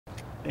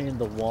And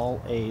the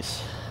wall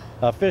ace.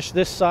 A fish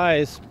this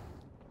size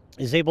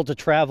is able to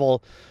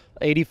travel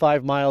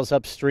 85 miles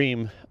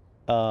upstream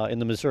in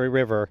the Missouri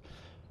River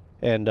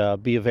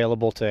and be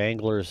available to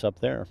anglers up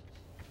there.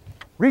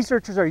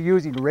 Researchers are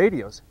using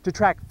radios to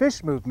track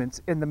fish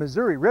movements in the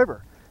Missouri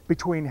River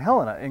between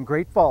Helena and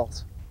Great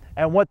Falls.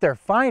 And what they're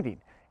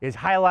finding is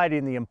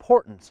highlighting the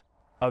importance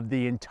of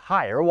the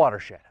entire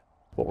watershed.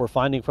 What we're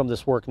finding from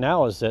this work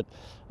now is that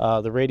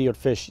the radioed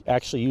fish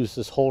actually use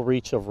this whole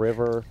reach of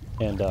river,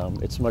 and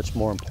it's much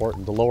more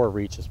important. The lower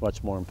reach is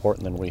much more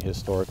important than we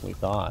historically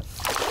thought.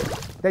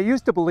 They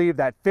used to believe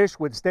that fish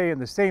would stay in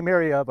the same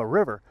area of a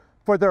river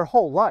for their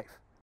whole life.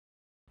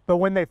 But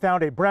when they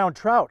found a brown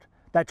trout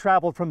that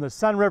traveled from the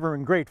Sun River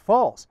in Great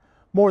Falls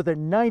more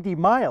than 90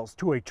 miles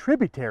to a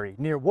tributary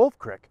near Wolf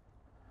Creek,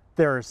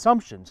 their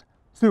assumptions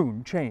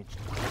soon changed.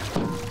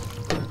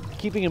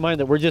 Keeping in mind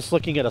that we're just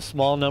looking at a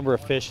small number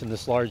of fish in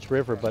this large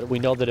river, but we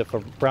know that if a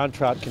brown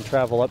trout can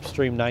travel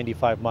upstream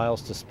 95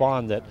 miles to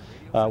spawn, that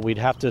we'd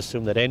have to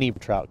assume that any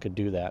trout could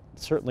do that.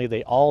 Certainly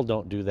they all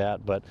don't do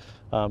that, but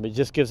it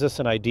just gives us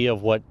an idea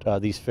of what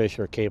these fish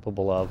are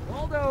capable of.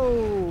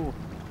 Waldo!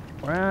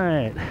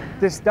 Right.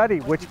 This study,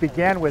 which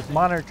began with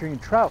monitoring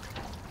trout,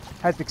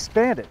 has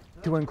expanded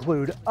to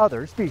include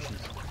other species.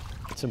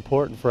 It's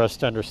important for us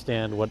to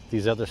understand what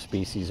these other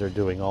species are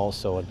doing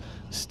also, and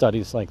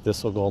studies like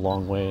this will go a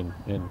long way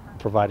in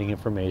providing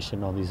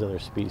information on these other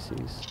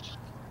species.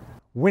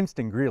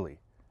 Winston Greeley,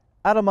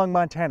 out among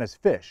Montana's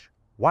fish,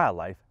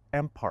 wildlife,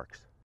 and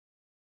parks.